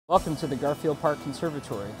Welcome to the Garfield Park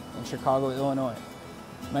Conservatory in Chicago, Illinois.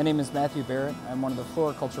 My name is Matthew Barrett. I'm one of the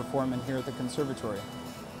floriculture foremen here at the conservatory.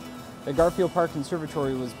 The Garfield Park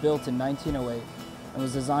Conservatory was built in 1908 and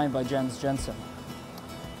was designed by Jens Jensen.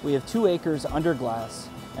 We have 2 acres under glass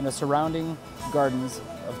and a surrounding gardens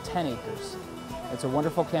of 10 acres. It's a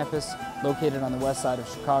wonderful campus located on the west side of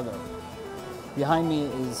Chicago. Behind me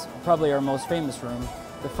is probably our most famous room,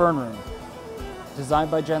 the Fern Room,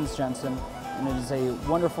 designed by Jens Jensen, and it is a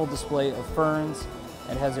wonderful display of ferns.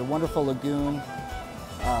 It has a wonderful lagoon,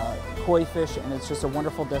 koi fish, and it's just a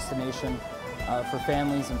wonderful destination for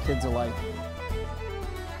families and kids alike.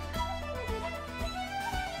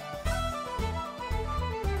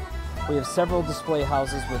 We have several display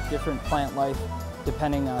houses with different plant life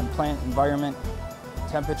depending on plant environment,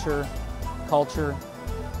 temperature, culture.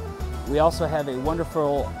 We also have a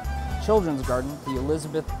wonderful children's garden, the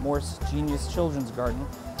Elizabeth Morse Genius Children's Garden.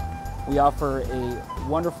 We offer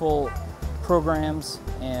wonderful programs,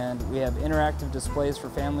 and we have interactive displays for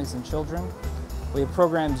families and children. We have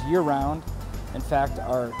programs year-round. In fact,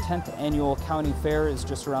 our 10th annual county fair is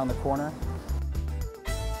just around the corner.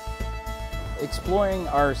 Exploring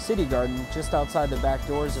our city garden just outside the back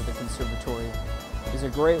doors of the conservatory is a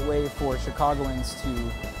great way for Chicagoans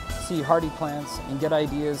to see hardy plants and get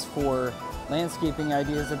ideas for landscaping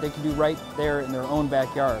ideas that they can do right there in their own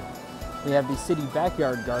backyard. We have the city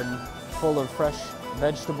backyard garden full of fresh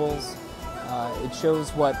vegetables. It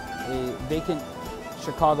shows what a vacant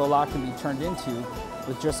Chicago lot can be turned into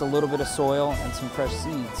with just a little bit of soil and some fresh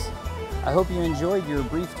seeds. I hope you enjoyed your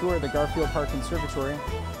brief tour of the Garfield Park Conservatory.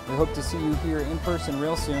 We hope to see you here in person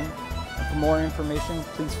real soon. And for more information,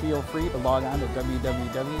 please feel free to log on to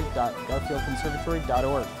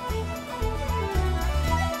www.garfieldconservatory.org.